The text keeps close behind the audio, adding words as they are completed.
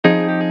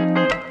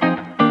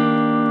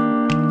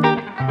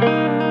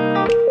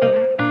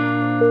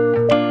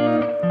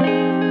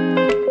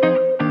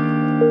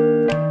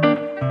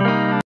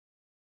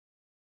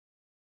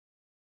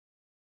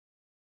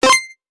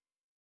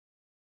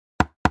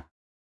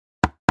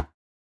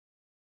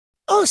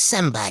Oh,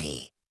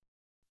 somebody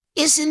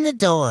is in the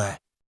door.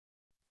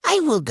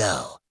 I will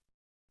go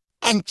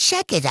and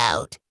check it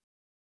out.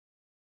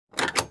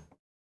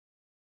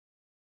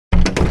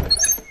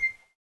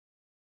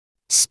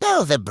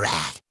 Spell the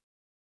brat.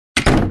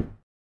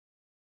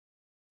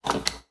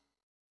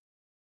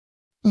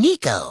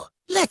 Nico,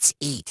 let's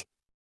eat.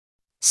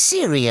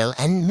 Cereal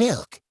and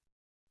milk.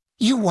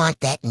 You want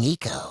that,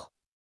 Nico?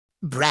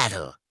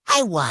 Brattle,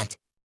 I want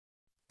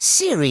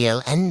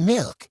cereal and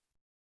milk.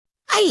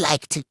 I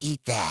like to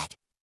eat that.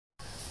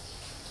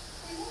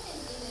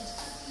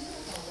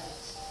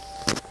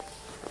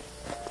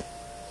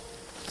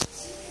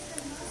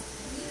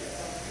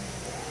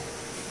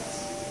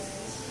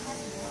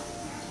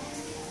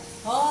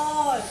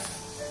 Hold!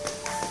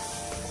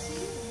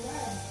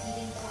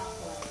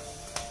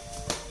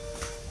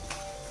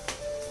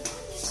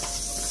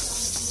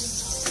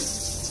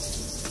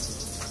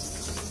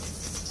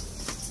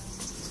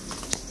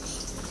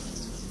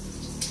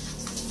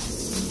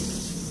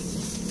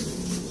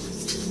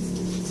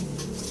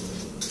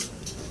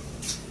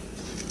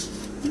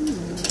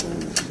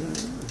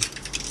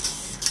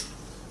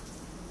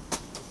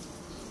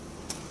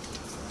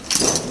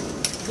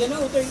 Yan na,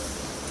 utoy.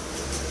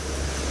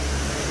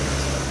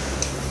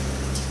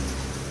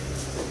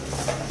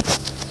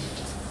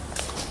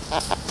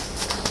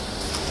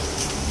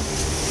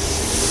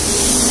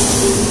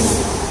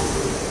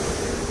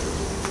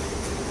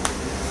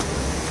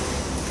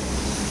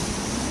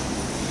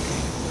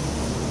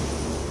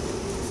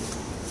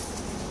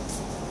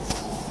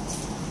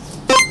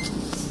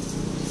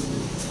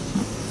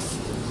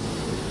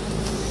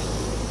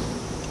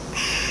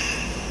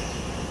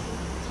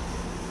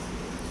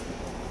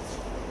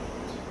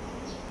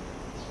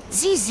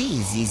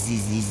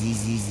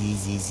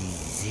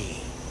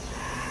 Z.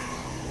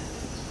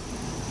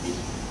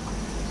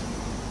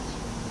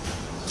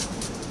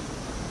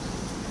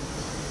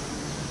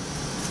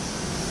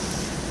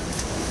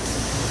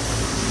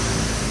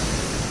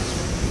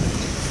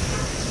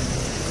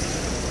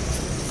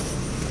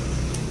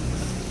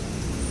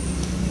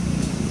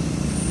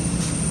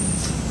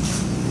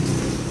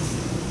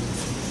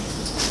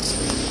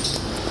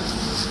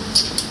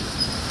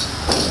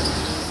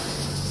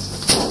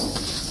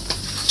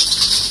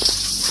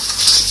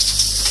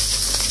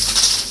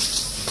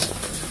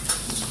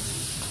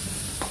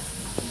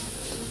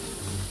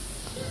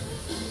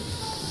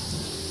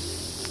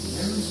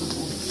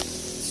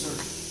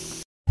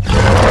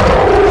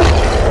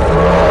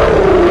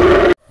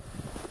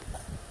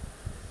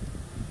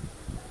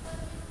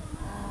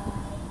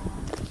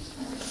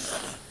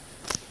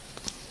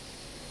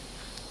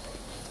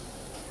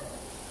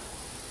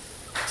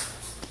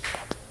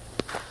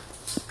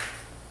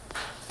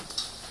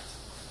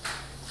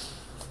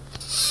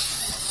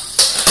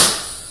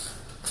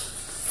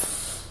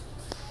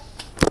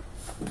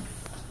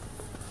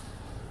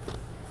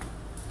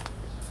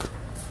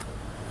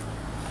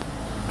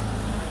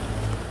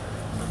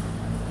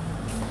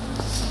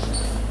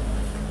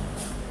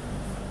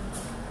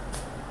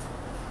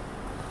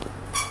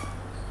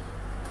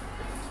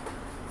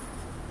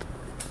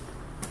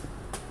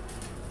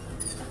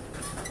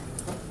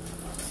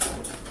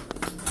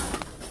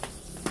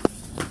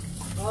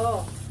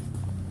 Oh.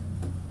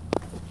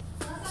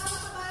 Nasama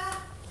ka ba?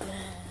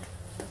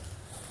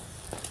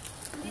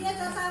 Hindi na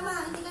sasama?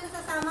 Hindi ka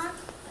nasasama?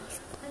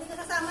 Hindi ka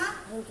nasama?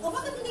 O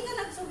bakit hindi ka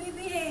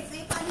nagsubibili? Sa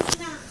ipanis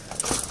na.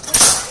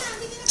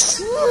 Hindi ka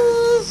nasasama.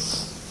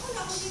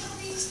 Wala ko, hindi na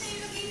kami stay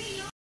na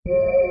gini, no?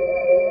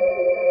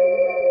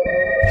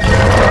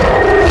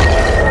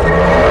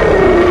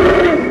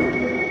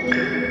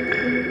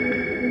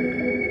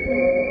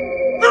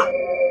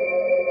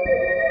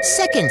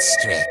 Second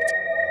strict.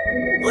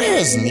 Where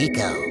is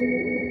Nico?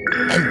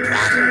 And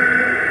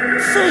Brattle?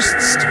 First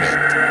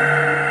strict.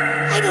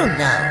 I don't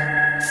know.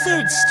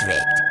 Third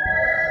strict.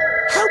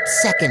 Help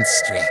second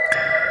strict.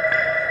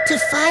 To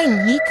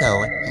find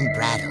Nico and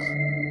Brattle.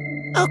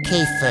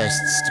 Okay,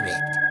 first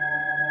strict.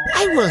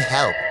 I will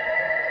help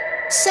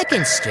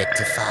second strict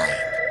to find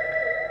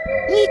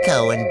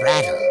Nico and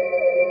Brattle.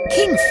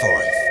 King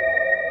fourth.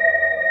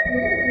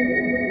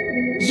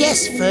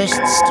 Yes, first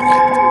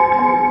strict.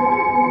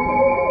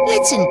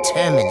 Let's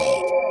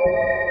terminate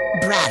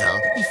Brattle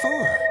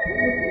before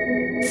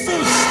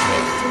third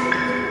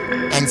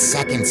strict and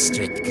second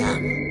strict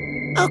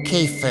come.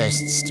 Okay,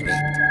 first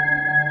strict.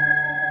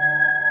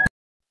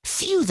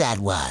 Phew, that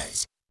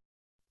was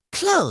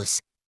close.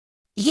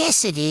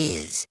 Yes, it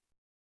is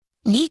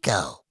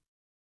Nico.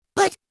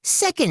 But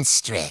second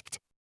strict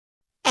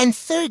and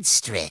third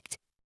strict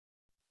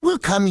will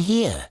come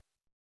here.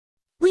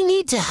 We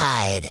need to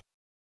hide.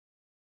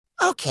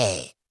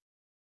 Okay.